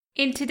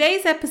In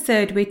today's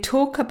episode, we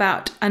talk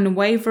about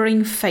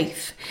unwavering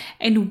faith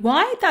and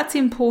why that's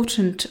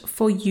important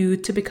for you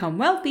to become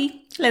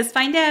wealthy. Let's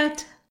find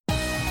out.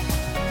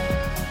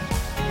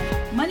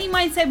 Money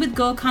Mindset with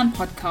Gul Khan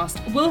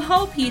podcast will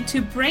help you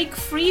to break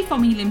free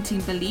from your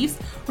limiting beliefs,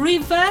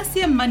 reverse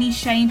your money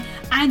shame,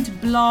 and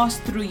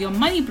blast through your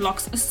money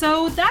blocks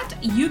so that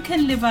you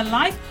can live a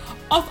life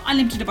of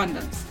unlimited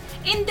abundance.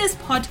 In this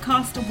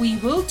podcast, we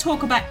will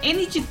talk about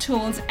energy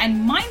tools and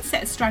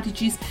mindset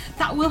strategies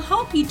that will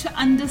help you to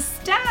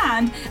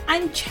understand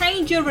and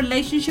change your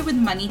relationship with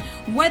money,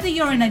 whether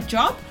you're in a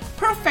job,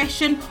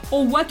 profession,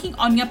 or working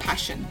on your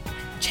passion.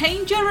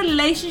 Change your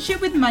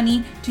relationship with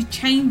money to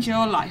change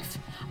your life.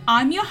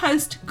 I'm your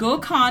host, Gul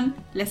Khan.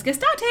 Let's get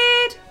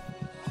started.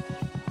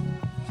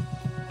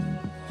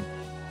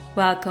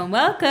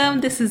 Welcome.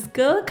 This is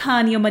Gul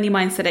Khan, your money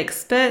mindset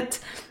expert.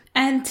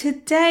 And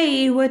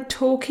today we're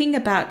talking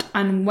about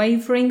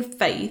unwavering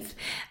faith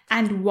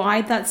and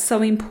why that's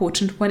so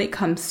important when it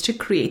comes to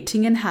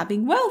creating and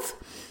having wealth.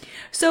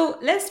 So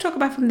let's talk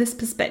about from this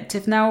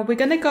perspective. Now we're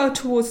going to go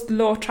towards the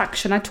law of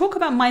attraction. I talk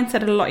about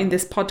mindset a lot in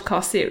this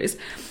podcast series,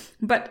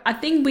 but I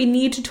think we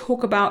need to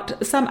talk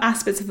about some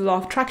aspects of the law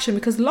of attraction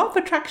because law of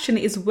attraction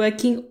is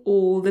working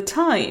all the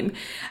time.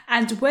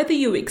 And whether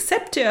you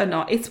accept it or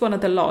not, it's one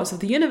of the laws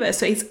of the universe.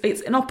 So it's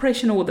in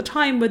operation all the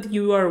time, whether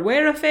you are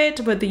aware of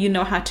it, whether you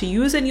know how to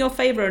use it in your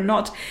favor or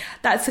not,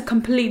 that's a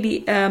completely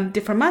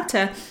different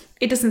matter.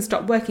 It doesn't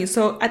stop working.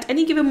 So at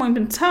any given moment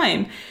in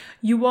time,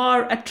 you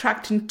are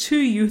attracting to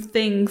you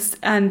things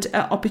and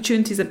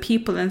opportunities and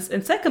people and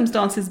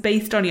circumstances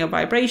based on your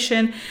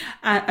vibration,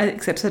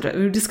 etc.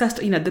 We've discussed,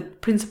 the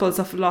principles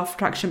of law of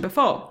attraction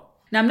before.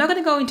 Now, I'm not going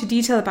to go into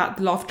detail about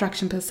the law of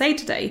attraction per se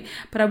today,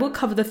 but I will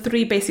cover the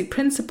three basic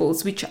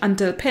principles which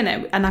underpin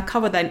it. And I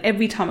cover that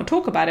every time I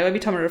talk about it,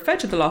 every time I refer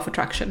to the law of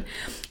attraction.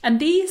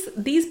 And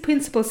these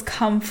principles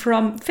come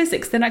from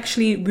physics. They're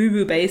actually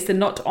woo-woo based. They're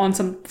not on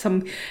some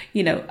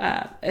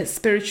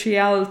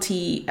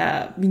spirituality,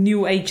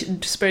 new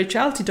age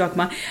spirituality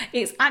dogma.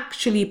 It's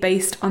actually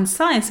based on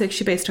science,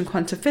 actually based on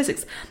quantum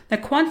physics. Now,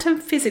 quantum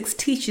physics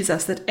teaches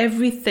us that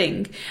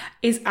everything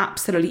is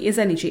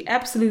energy,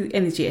 absolute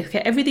energy. Okay,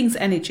 everything's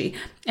energy,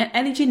 and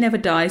energy never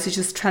dies. It's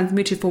just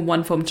transmuted from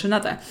one form to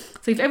another.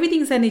 So if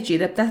everything's energy,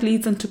 that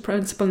leads on to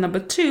principle number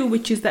 2,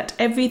 which is that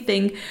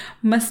everything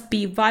must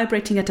be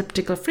vibrating at a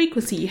particular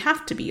frequency. You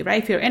have to be,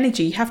 right? If you're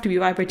energy, you have to be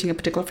vibrating a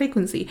particular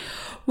frequency,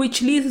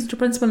 which leads us to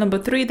principle number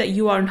 3, that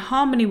you are in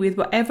harmony with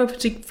whatever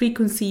particular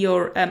frequency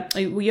you're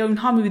in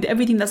harmony with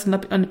everything that's on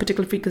a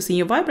particular frequency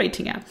you're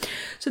vibrating at.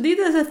 So these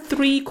are the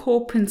 3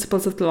 core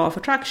principles of the law of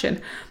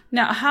attraction.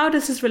 Now, how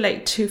does this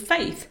relate to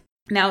faith?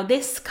 Now,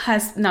 this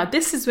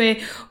is where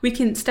we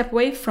can step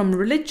away from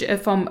religion,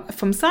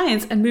 from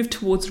science, and move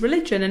towards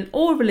religion. And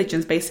all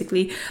religions,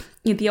 basically,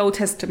 in the Old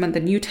Testament, the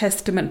New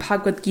Testament,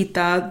 Bhagavad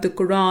Gita, the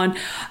Quran,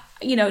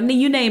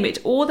 you name it,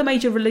 all the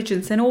major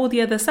religions and all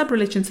the other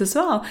sub-religions as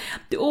well,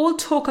 they all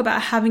talk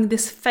about having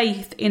this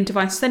faith in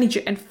divine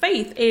energy. And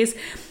faith is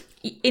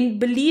in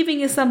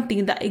believing in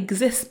something that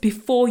exists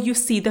before you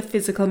see the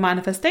physical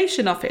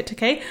manifestation of it,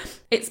 okay?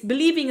 It's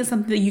believing in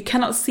something that you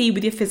cannot see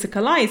with your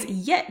physical eyes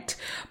yet,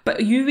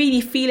 but you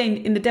really feel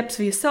in the depths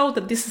of your soul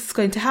that this is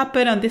going to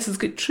happen and this is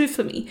good true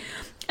for me.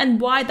 And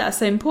why that's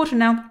so important.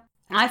 Now,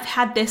 I've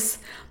had this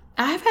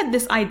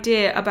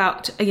idea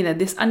about,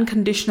 this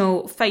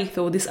unconditional faith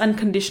or this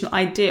unconditional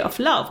idea of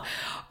love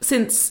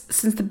since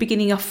the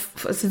beginning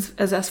of,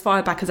 as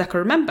far back as I can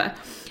remember.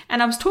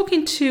 And I was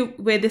talking to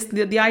where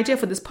the idea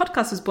for this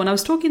podcast was born. I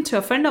was talking to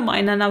a friend of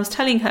mine and I was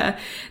telling her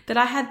that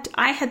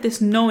I had this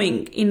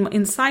knowing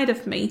inside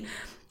of me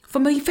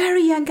from a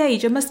very young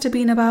age. I must have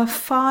been about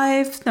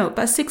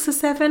 6 or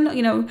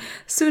 7,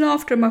 soon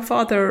after my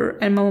father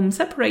and my mom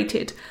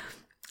separated.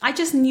 I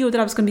just knew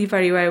that I was going to be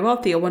very, very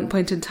wealthy at one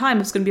point in time. I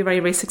was going to be very,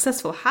 very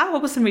successful. How? I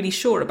wasn't really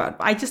sure about,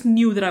 but I just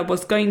knew that I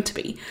was going to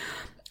be.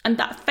 And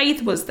that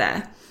faith was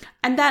there.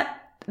 And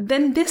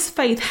then this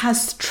faith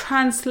has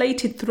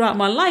translated throughout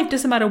my life.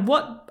 Doesn't matter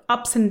what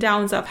ups and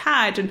downs I've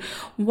had and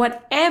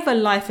whatever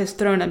life has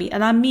thrown at me.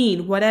 And I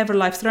mean, whatever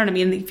life's thrown at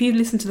me. And if you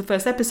listen to the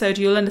first episode,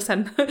 you'll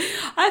understand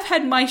I've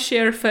had my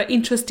share of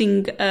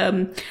interesting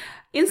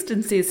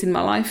instances in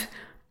my life.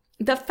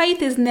 The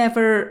faith is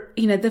never,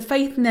 the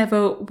faith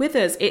never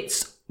withers.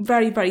 It's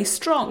very, very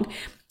strong.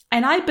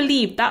 And I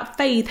believe that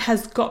faith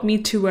has got me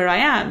to where I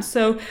am.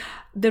 So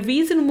the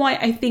reason why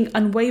I think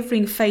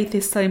unwavering faith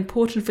is so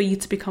important for you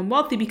to become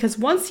wealthy, because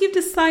once you've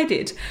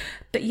decided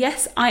that,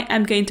 yes, I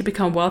am going to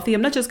become wealthy,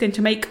 I'm not just going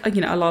to make,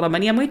 a lot of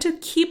money, I'm going to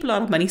keep a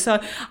lot of money.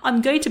 So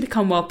I'm going to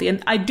become wealthy.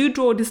 And I do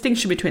draw a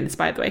distinction between this,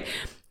 by the way.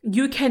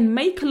 You can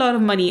make a lot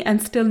of money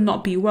and still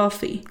not be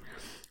wealthy.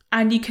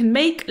 And you can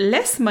make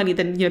less money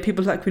than,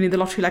 people like winning the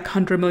lottery, like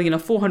 100 million or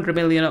 400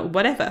 million or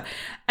whatever,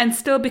 and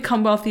still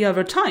become wealthy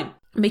over time.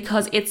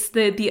 Because it's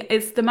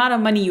the amount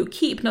of money you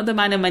keep, not the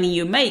amount of money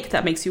you make,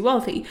 that makes you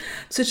wealthy.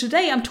 So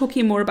today I'm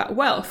talking more about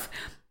wealth.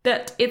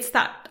 that it's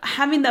that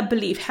having that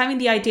belief, having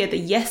the idea that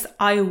yes,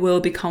 I will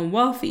become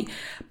wealthy.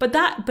 But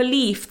that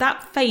belief,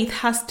 that faith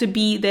has to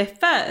be there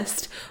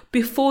first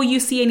before you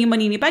see any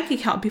money in your bank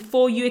account,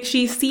 before you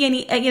actually see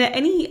any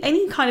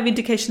kind of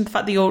indication of the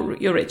fact that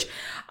you're rich.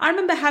 I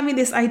remember having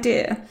this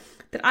idea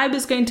that I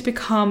was going to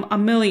become a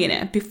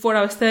millionaire before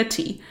I was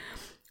 30.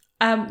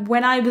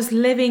 When I was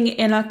living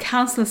in a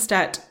council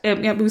estate,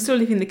 we were still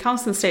living in the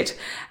council estate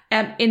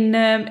in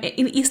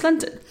East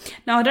London.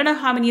 Now, I don't know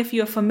how many of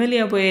you are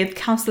familiar with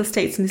council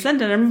estates in East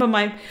London. I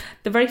remember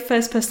the very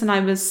first person I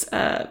was,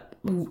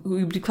 who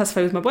would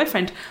classify as my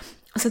boyfriend.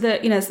 So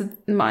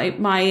my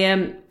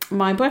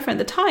boyfriend at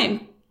the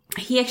time,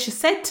 he actually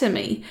said to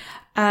me,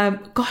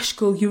 "Gosh,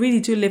 girl, you really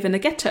do live in a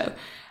ghetto."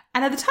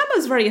 And at the time, I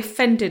was very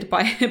offended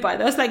by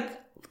that. I was like,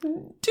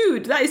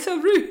 dude, that is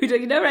so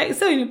rude, right?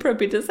 So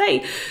inappropriate to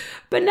say.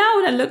 But now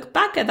when I look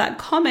back at that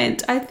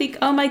comment, I think,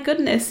 oh my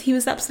goodness, he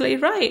was absolutely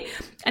right.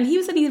 And he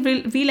was only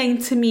relaying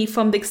to me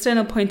from the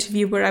external point of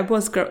view where I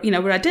was,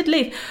 where I did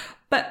live.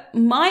 But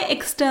my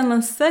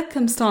external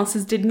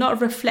circumstances did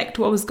not reflect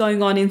what was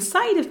going on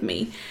inside of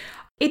me.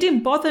 It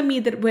didn't bother me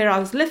that where I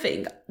was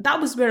living,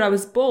 that was where I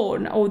was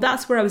born, or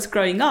that's where I was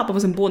growing up. I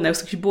wasn't born there, I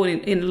was actually born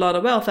in a lot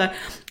of wealth.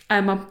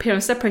 My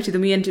parents separated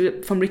and we ended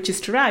up from riches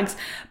to rags.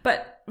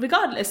 But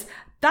regardless,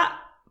 that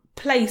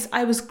place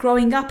I was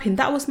growing up in,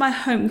 that was my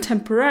home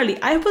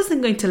temporarily. I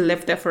wasn't going to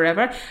live there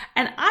forever,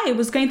 and I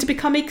was going to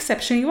become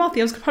exceptionally wealthy.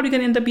 I was probably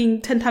going to end up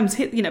being 10 times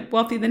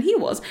wealthier than he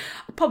was.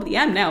 I probably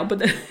am now, but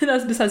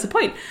that's besides the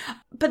point.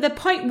 But the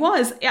point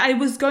was, I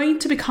was going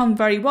to become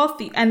very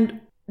wealthy,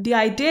 and the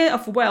idea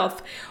of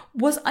wealth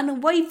was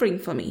unwavering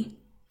for me.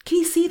 Can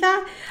you see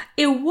that?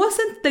 It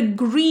wasn't the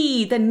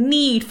greed, the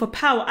need for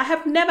power. I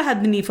have never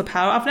had the need for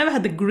power. I've never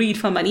had the greed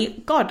for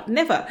money. God,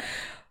 never.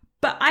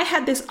 But I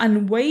had this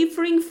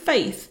unwavering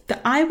faith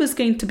that I was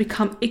going to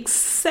become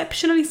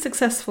exceptionally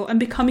successful and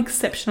become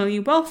exceptionally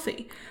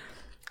wealthy.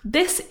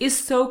 This is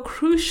so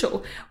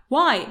crucial.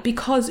 Why?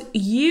 Because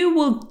you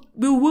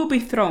will be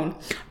thrown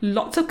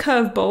lots of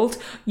curveballs.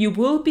 You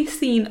will be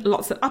seeing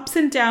lots of ups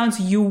and downs.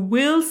 You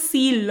will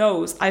see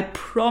lows. I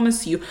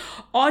promise you.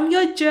 On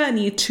your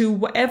journey to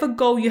whatever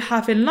goal you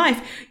have in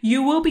life,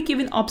 you will be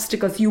given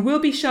obstacles. You will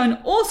be shown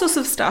all sorts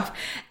of stuff.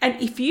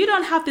 And if you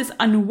don't have this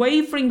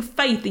unwavering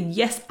faith that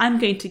yes, I'm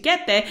going to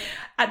get there,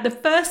 at the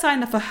first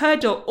sign of a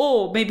hurdle,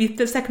 or maybe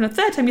the second or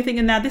third time, you're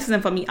thinking, now this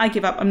isn't for me. I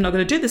give up. I'm not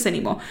going to do this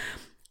anymore.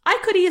 I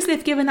could easily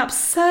have given up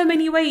so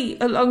many ways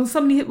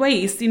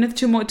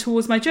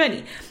towards my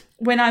journey.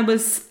 When I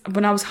was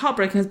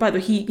heartbroken, by the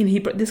way,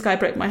 this guy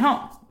broke my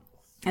heart,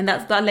 and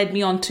that led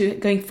me on to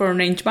going for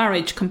arranged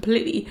marriage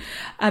completely,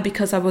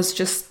 because I was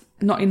just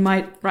not in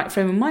my right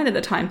frame of mind at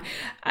the time.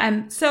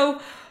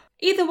 So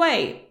either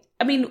way,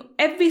 I mean,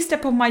 every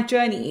step of my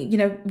journey,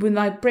 with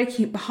my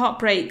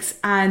heartbreaks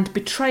and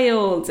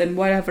betrayals and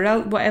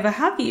whatever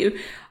have you,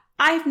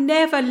 I've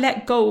never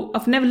let go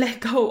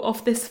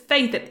of this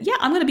faith that, yeah,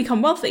 I'm going to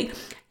become wealthy.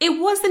 It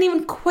wasn't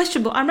even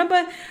questionable. I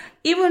remember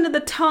even at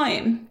the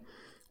time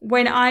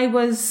when I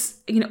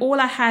was, all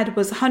I had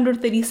was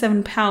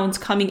 £137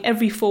 coming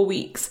every 4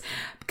 weeks,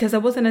 because I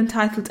was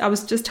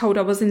just told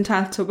I was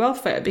entitled to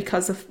welfare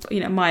because of,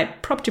 my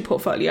property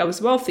portfolio. I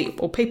was wealthy,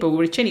 or paper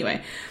rich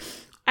anyway.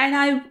 And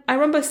I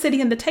remember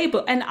sitting at the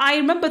table and I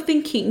remember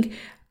thinking,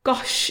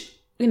 gosh,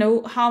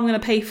 how I'm going to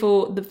pay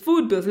for the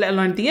food bills, let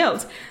alone anything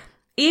else.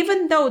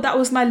 Even though that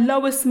was my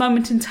lowest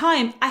moment in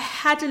time, I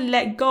hadn't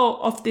let go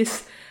of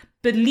this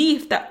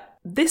belief that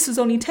this was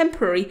only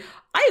temporary.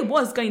 I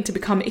was going to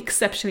become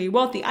exceptionally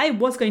wealthy. I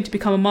was going to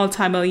become a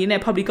multi-millionaire,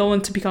 probably go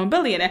on to become a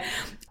billionaire.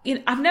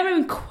 I've never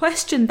even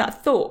questioned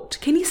that thought.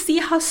 Can you see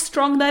how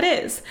strong that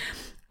is?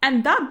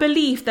 And that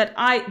belief that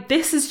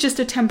this is just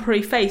a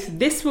temporary phase,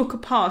 this will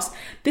pass,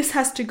 this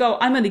has to go,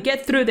 I'm going to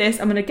get through this,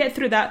 I'm going to get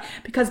through that,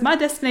 because my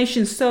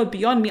destination is so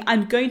beyond me,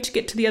 I'm going to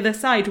get to the other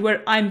side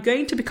where I'm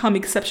going to become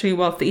exceptionally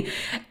wealthy.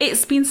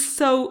 It's been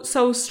so,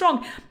 so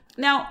strong.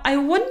 Now, I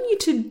want you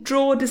to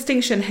draw a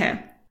distinction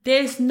here.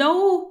 There's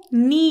no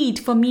need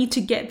for me to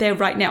get there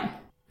right now,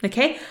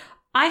 okay?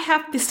 I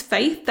have this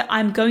faith that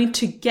I'm going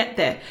to get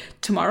there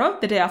tomorrow,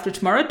 the day after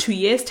tomorrow, 2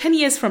 years, 10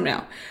 years from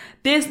now.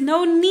 There's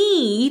no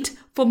need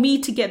for me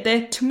to get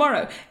there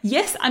tomorrow.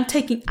 Yes, I'm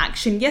taking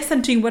action. Yes,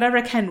 I'm doing whatever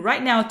I can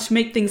right now to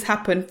make things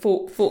happen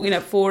for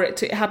it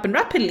to happen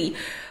rapidly.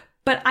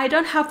 But I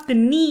don't have the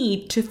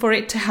need for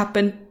it to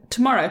happen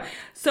tomorrow.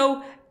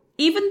 So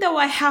even though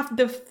I have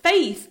the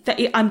faith that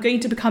I'm going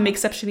to become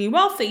exceptionally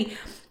wealthy,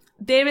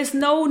 there is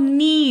no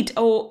need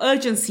or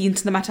urgency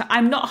into the matter.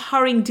 I'm not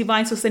hurrying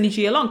divine source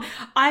energy along.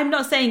 I'm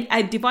not saying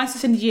divine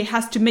source energy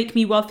has to make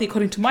me wealthy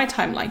according to my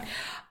timeline.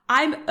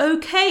 I'm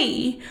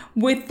okay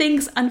with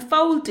things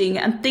unfolding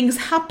and things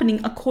happening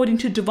according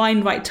to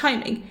divine right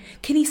timing.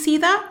 Can you see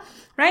that?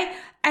 Right?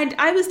 And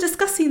I was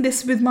discussing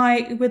this with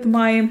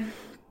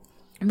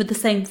the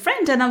same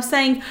friend, and I was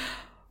saying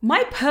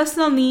my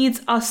personal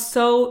needs are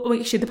so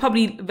actually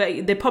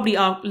they probably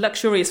are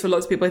luxurious for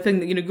lots of people. I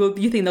think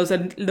you think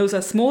those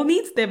are small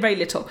needs. They're very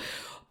little.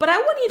 But I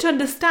want you to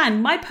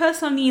understand my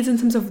personal needs in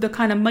terms of the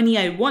kind of money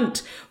I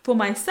want for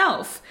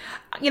myself.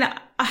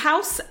 A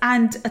house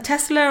and a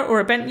Tesla or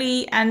a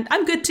Bentley, and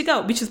I'm good to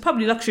go, which is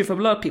probably luxury for a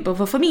lot of people.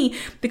 But for me,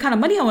 the kind of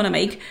money I want to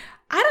make,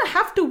 I don't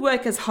have to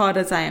work as hard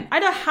as I am.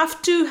 I don't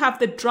have to have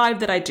the drive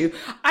that I do.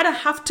 I don't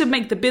have to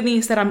make the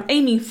billions that I'm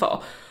aiming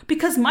for,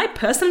 because my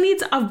personal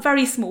needs are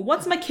very small.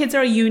 Once my kids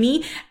are at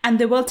uni and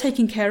they're well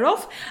taken care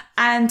of,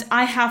 and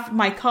I have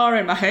my car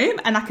and my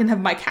home, and I can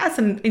have my cats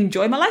and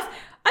enjoy my life,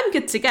 I'm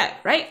good to go,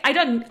 right?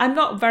 I'm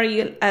not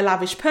very a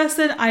lavish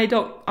person.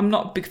 I'm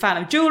not a big fan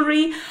of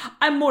jewelry.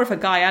 I'm more of a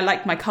guy. I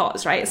like my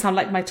cars, right? So I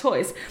like my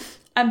toys.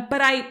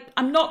 But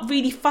I'm not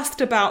really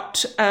fussed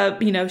about,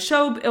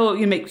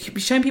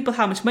 showing people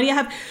how much money I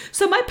have.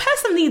 So my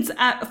personal needs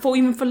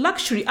for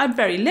luxury are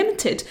very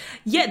limited.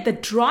 Yet the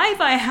drive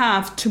I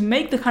have to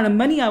make the kind of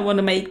money I want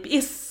to make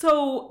is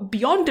so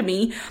beyond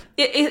me.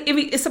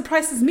 It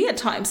surprises me at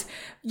times.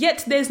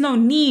 Yet there's no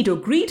need or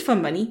greed for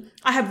money.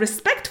 I have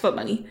respect for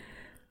money.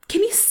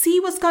 Can you see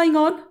what's going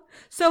on?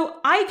 So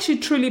I actually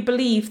truly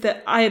believe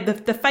that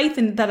the faith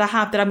that I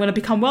have that I'm going to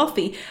become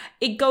wealthy,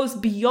 it goes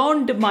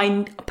beyond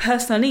my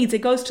personal needs.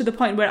 It goes to the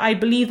point where I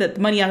believe that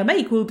the money I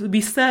make will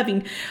be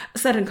serving a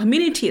certain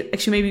community,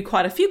 actually maybe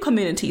quite a few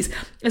communities.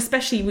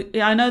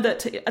 Especially, I know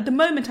that at the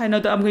moment,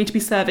 I'm going to be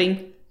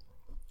serving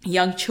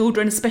young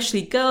children,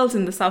 especially girls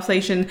in the South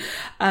Asian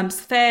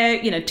sphere,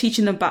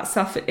 teaching them about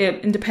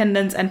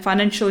self-independence and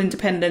financial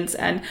independence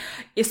and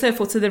so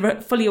forth. So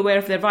they're fully aware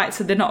of their rights,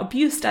 so they're not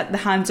abused at the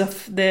hands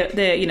of their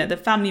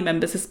family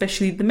members,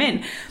 especially the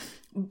men.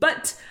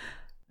 But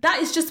that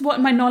is just what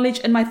my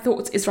knowledge and my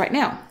thoughts is right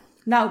now.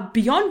 Now,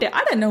 beyond it,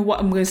 I don't know what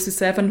I'm going to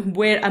serve and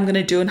where I'm going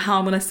to do and how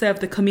I'm going to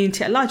serve the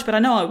community at large, but I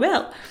know I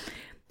will.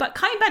 But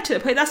coming back to the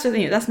point,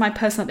 that's my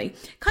personal thing.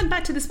 Coming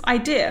back to this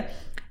idea,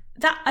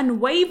 that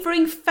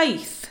unwavering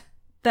faith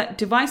that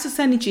Divine Source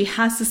Energy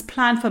has this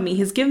plan for me,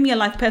 has given me a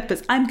life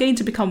purpose, I'm going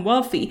to become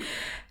wealthy,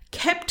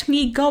 kept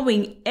me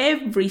going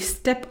every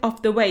step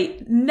of the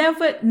way.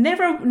 Never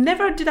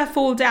did I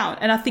fall down.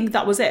 And I think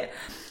that was it.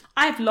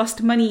 I've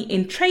lost money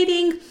in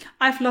trading.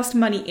 I've lost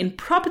money in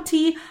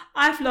property.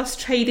 I've lost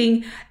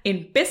trading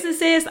in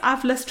businesses.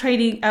 I've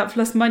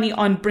lost money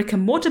on brick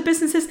and mortar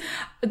businesses.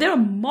 There are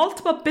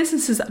multiple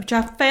businesses which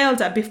I've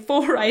failed at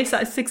before I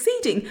started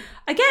succeeding.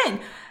 Again,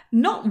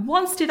 not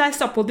once did I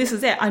stop. Well, this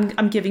is it.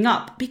 I'm giving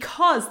up,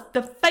 because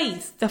the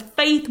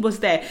faith was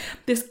there.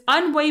 This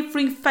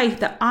unwavering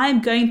faith that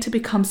I'm going to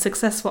become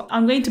successful,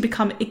 I'm going to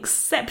become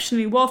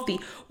exceptionally wealthy,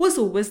 was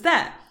always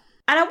there.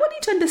 And I want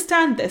you to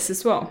understand this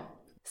as well.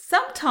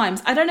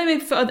 Sometimes, I don't know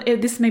if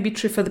this may be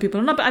true for other people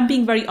or not, but I'm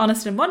being very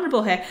honest and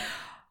vulnerable here.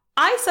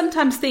 I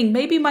sometimes think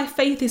maybe my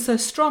faith is so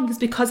strong is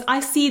because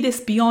I see this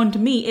beyond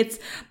me. It's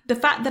the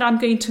fact that I'm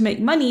going to make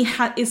money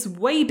is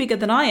way bigger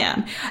than I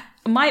am.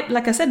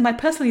 Like I said, my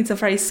personal needs are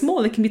very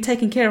small. It can be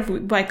taken care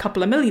of by a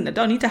couple of million. I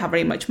don't need to have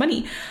very much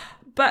money.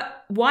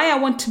 But why I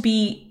want to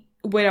be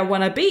where I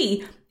want to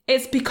be,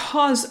 it's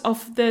because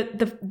of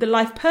the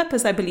life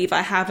purpose I believe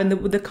I have, and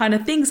the kind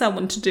of things I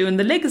want to do, and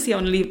the legacy I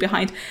want to leave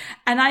behind.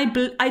 And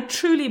I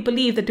truly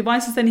believe that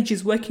Divine Source Energy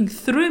is working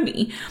through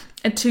me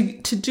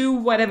to do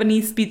whatever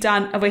needs to be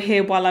done over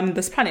here while I'm on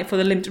this planet for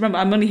the limited. Remember,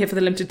 I'm only here for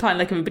the limited time,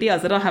 like everybody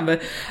else. I don't have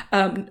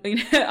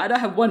I don't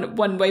have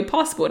one way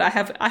passport. I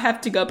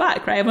have to go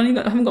back, right? I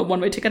haven't got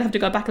one way ticket. I have to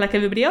go back like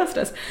everybody else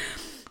does.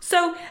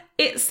 So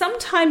it's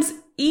sometimes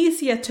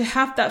easier to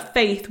have that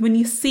faith when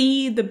you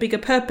see the bigger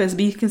purpose,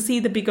 but you can see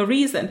the bigger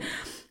reason.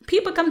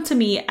 People come to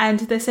me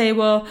and they say,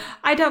 well,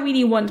 I don't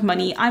really want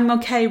money. I'm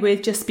okay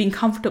with just being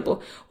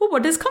comfortable. Well,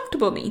 what does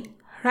comfortable mean?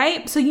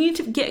 Right? So you need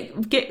to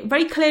get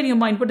very clear in your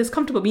mind, what does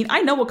comfortable mean?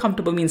 I know what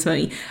comfortable means for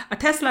me. A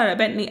Tesla, a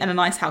Bentley, and a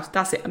nice house.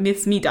 That's it.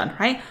 It's me done,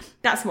 right?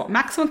 That's what,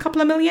 maximum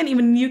couple of million,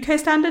 even UK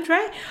standard,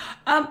 right?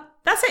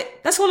 That's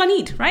it. That's all I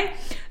need, right?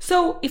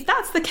 So if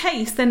that's the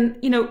case, then,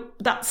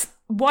 that's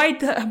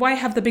why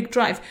have the big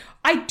drive?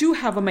 I do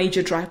have a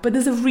major drive, but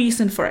there's a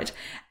reason for it.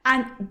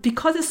 And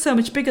because it's so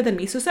much bigger than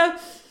me. So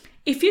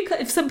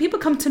if some people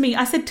come to me,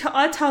 I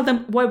tell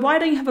them, why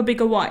don't you have a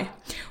bigger why?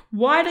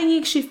 Why don't you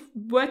actually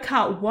work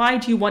out why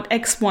do you want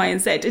X, Y,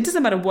 and Z? It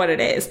doesn't matter what it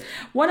is.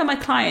 One of my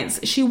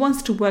clients, she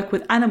wants to work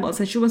with animals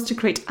and she wants to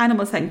create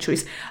animal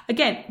sanctuaries.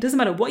 Again, it doesn't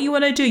matter what you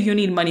want to do, you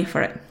need money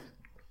for it.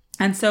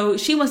 And so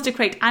she wants to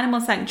create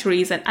animal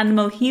sanctuaries and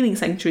animal healing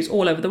sanctuaries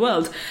all over the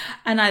world.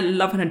 And I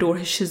love and adore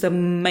her. She's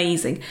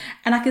amazing.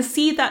 And I can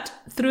see that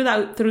through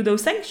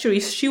those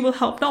sanctuaries, she will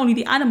help not only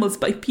the animals,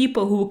 but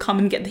people who will come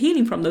and get the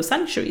healing from those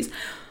sanctuaries.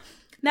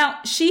 Now,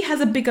 she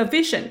has a bigger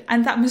vision,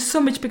 and that was so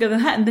much bigger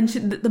than her. And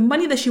then the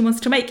money that she wants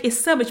to make is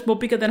so much more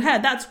bigger than her.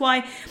 That's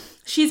why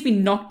she's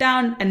been knocked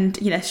down, and,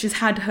 she's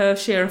had her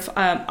share of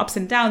ups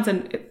and downs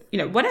and,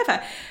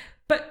 whatever.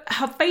 But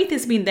her faith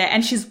has been there,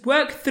 and she's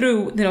worked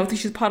through,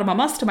 she's part of my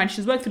mastermind.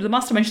 She's worked through the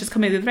mastermind. She's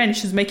coming to the end.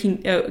 She's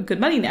making good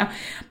money now.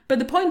 But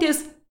the point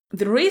is,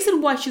 the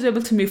reason why she's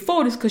able to move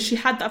forward is because she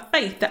had that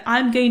faith that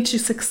I'm going to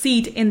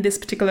succeed in this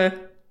particular,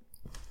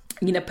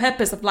 life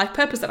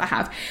purpose that I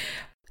have.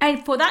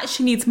 And for that,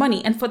 she needs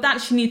money. And for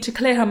that, she needs to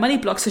clear her money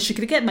block so she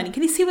could get money.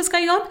 Can you see what's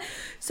going on?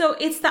 So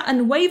it's that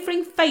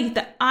unwavering faith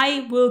that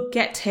I will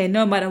get here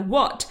no matter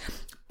what.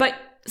 But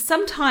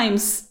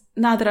sometimes,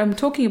 now that I'm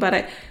talking about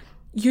it,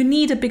 you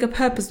need a bigger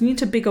purpose. You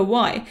need a bigger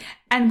why.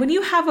 And when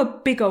you have a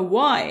bigger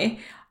why,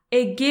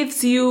 it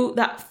gives you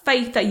that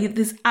faith that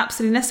this is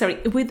absolutely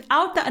necessary.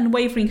 Without that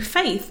unwavering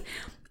faith,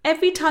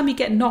 every time you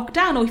get knocked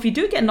down, or if you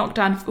do get knocked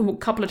down a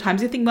couple of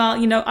times, you think, well,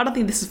 I don't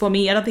think this is for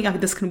me. I don't think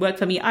this can work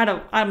for me.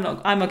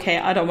 I'm okay.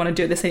 I don't want to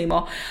do this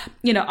anymore.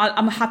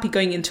 I'm happy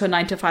going into a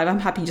 9 to 5. I'm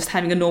happy just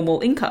having a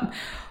normal income.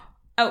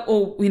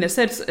 Or,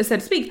 so to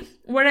speak.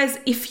 Whereas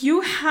if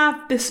you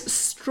have this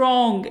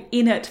strong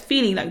inert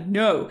feeling like,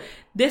 no,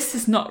 this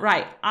is not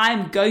right.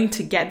 I'm going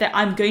to get there.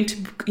 I'm going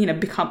to,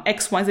 become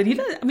X, Y, Z.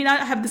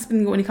 I have this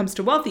thing when it comes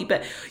to wealthy,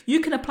 but you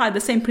can apply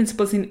the same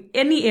principles in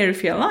any area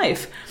of your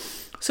life.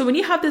 So when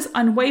you have this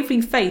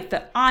unwavering faith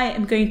that I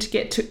am going to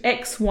get to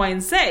X, Y,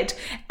 and Z,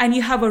 and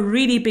you have a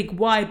really big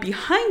why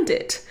behind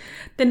it,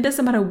 then it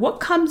doesn't matter what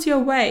comes your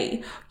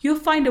way, you'll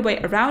find a way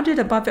around it,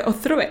 above it, or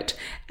through it.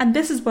 And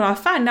this is what I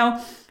found.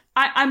 Now,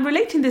 I'm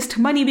relating this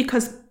to money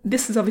because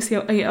this is obviously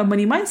a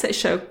money mindset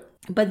show,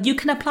 but you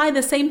can apply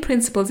the same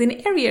principles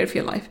in every area of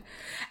your life.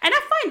 And I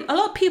find a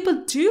lot of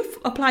people do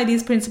apply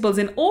these principles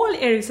in all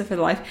areas of their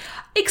life,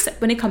 except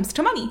when it comes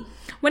to money.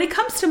 When it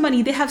comes to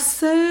money, they have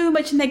so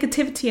much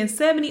negativity and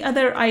so many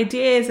other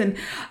ideas and,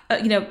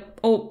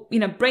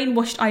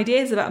 brainwashed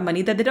ideas about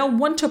money that they don't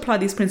want to apply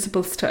these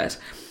principles to it.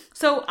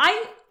 So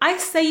I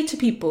say to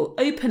people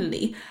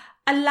openly,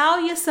 allow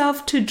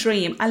yourself to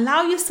dream,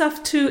 allow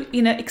yourself to,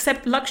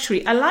 accept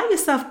luxury, allow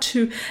yourself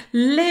to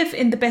live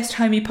in the best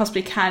home you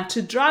possibly can,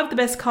 to drive the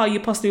best car you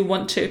possibly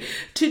want to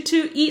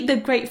eat the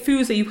great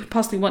foods that you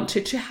possibly want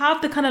to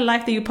have the kind of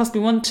life that you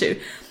possibly want to.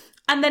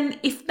 And then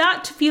if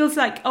that feels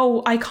like,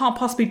 oh, I can't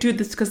possibly do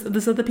this because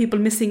there's other people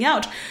missing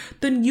out,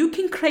 then you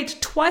can create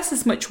twice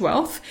as much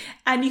wealth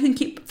and you can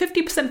keep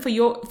 50% for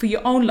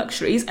your own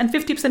luxuries and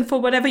 50% for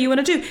whatever you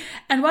want to do.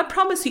 And I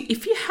promise you,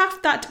 if you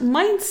have that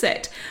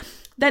mindset,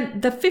 then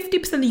the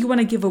 50% that you want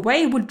to give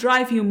away would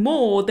drive you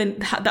more than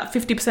that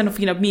 50%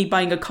 of, me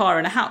buying a car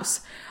and a house.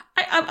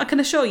 I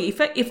can assure you,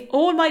 if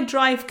all my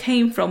drive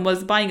came from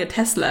was buying a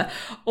Tesla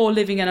or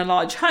living in a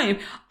large home,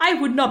 I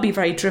would not be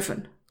very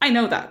driven. I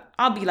know that.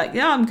 I'll be like,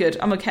 yeah, I'm good.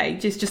 I'm okay.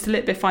 Just a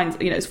little bit fine.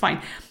 It's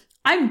fine.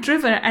 I'm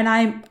driven and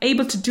I'm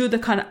able to do the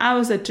kind of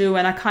hours I do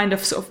and I kind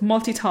of sort of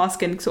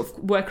multitask and sort of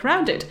work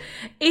around it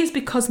is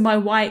because my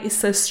why is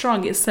so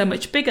strong. It's so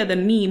much bigger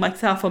than me,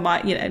 myself, or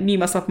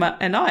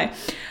and I.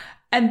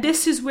 And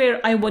this is where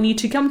I want you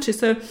to come to.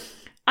 So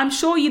I'm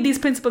sure these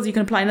principles you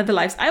can apply in other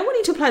lives. I want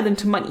you to apply them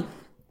to money.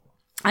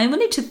 I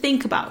want you to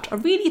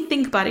really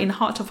think about it in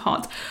heart of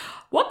hearts.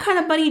 What kind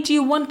of money do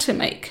you want to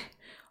make?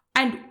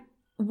 And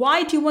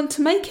why do you want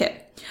to make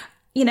it?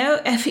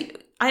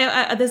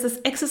 There's this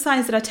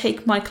exercise that I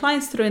take my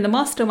clients through in the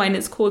mastermind.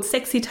 It's called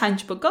Sexy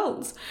Tangible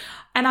Goals.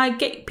 And I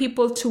get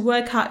people to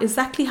work out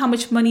exactly how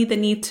much money they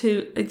need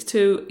to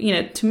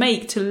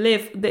make to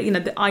live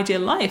the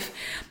ideal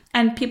life.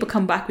 And people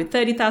come back with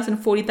 30,000,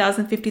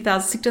 40,000,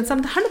 50,000, 60,000, some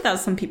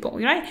 100,000, some people,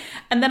 right?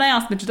 And then I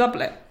ask them to double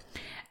it.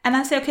 And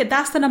I say, okay,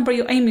 that's the number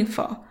you're aiming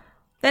for.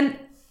 Then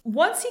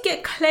once you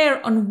get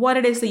clear on what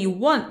it is that you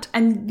want,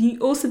 and you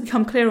also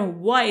become clear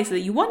on why it is that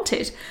you want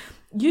it,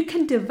 you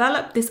can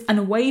develop this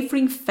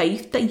unwavering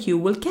faith that you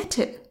will get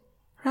it,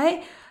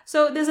 right?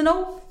 So there's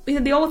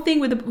the old thing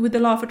with the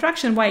law of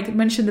attraction, why I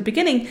mentioned in the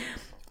beginning.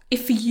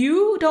 If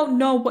you don't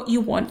know what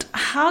you want,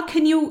 how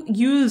can you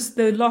use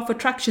the law of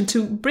attraction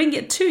to bring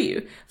it to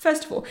you,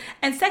 first of all?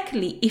 And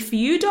secondly, if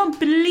you don't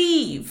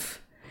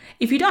believe,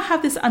 if you don't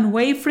have this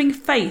unwavering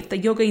faith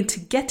that you're going to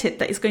get it,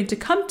 that it's going to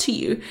come to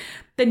you,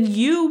 then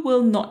you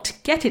will not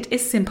get it.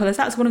 It's simple as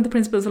that. It's one of the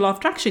principles of law of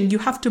attraction. You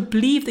have to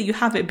believe that you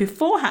have it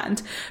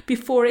beforehand,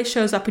 before it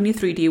shows up in your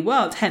 3D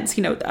world. Hence,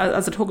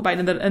 as I talk about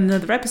in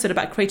another episode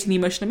about creating the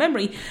emotional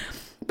memory.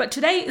 But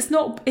today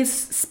it's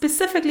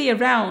specifically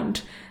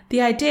around the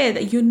idea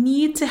that you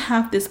need to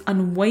have this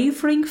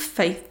unwavering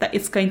faith that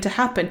it's going to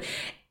happen.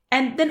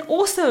 And then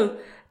also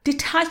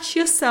detach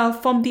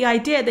yourself from the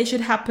idea that it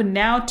should happen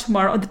now,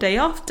 tomorrow, or the day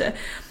after.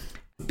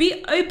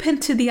 Be open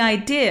to the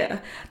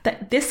idea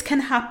that this can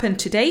happen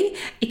today,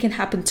 it can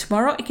happen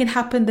tomorrow, it can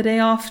happen the day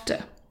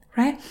after,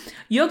 right?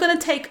 You're going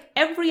to take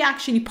every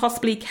action you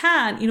possibly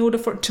can in order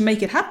to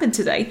make it happen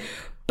today.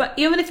 But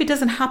even if it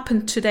doesn't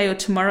happen today or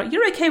tomorrow,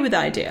 you're okay with the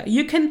idea.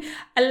 You can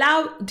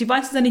allow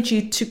Divine's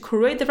energy to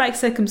create the right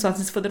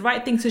circumstances for the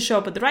right things to show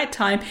up at the right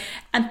time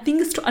and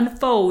things to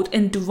unfold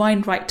in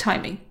divine right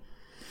timing.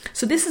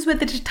 So this is where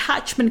the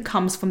detachment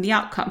comes from the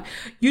outcome.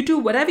 You do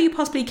whatever you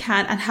possibly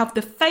can and have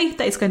the faith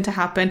that it's going to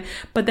happen,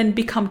 but then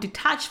become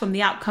detached from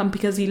the outcome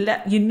because you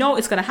know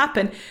it's going to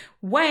happen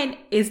when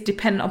it's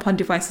dependent upon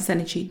Divine's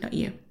energy, not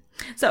you.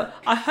 So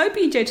I hope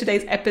you enjoyed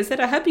today's episode.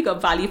 I hope you got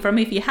value from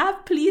it. If you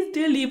have, please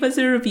do leave us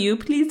a review.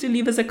 Please do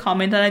leave us a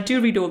comment. And I do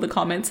read all the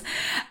comments.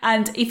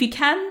 And if you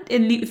can,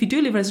 if you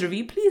do leave us a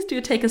review, please do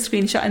take a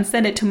screenshot and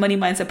send it to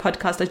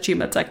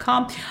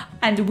moneymindsetpodcast@gmail.com.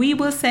 And we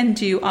will send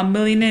you our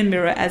Millionaire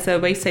Mirror as a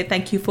way to say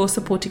thank you for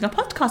supporting our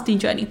podcasting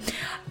journey.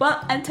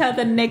 Well, until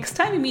the next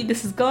time we meet,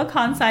 this is Gul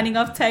Khan signing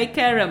off. Take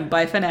care and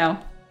bye for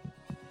now.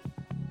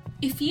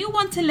 If you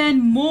want to learn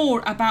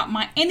more about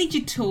my energy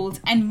tools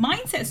and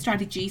mindset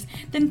strategies,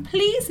 then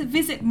please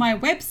visit my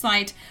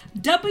website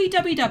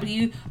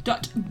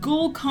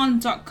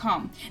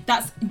www.gulkhan.com.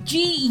 That's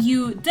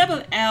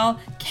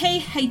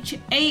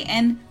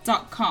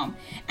GULLKHAN.com.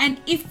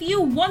 And if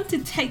you want to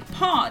take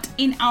part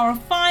in our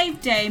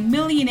 5-day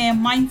Millionaire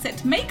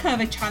Mindset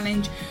Makeover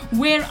Challenge,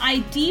 where I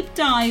deep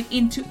dive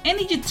into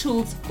energy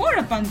tools for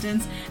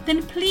abundance,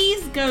 then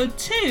please go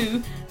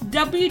to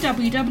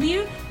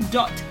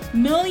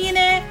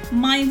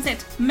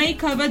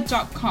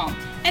www.millionairemindsetmakeover.com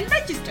and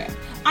register.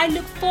 I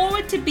look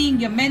forward to being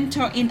your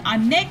mentor in our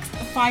next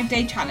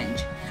 5-day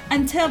challenge.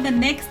 Until the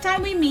next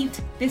time we meet,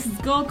 this is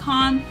Gul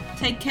Khan.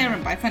 Take care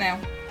and bye for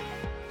now.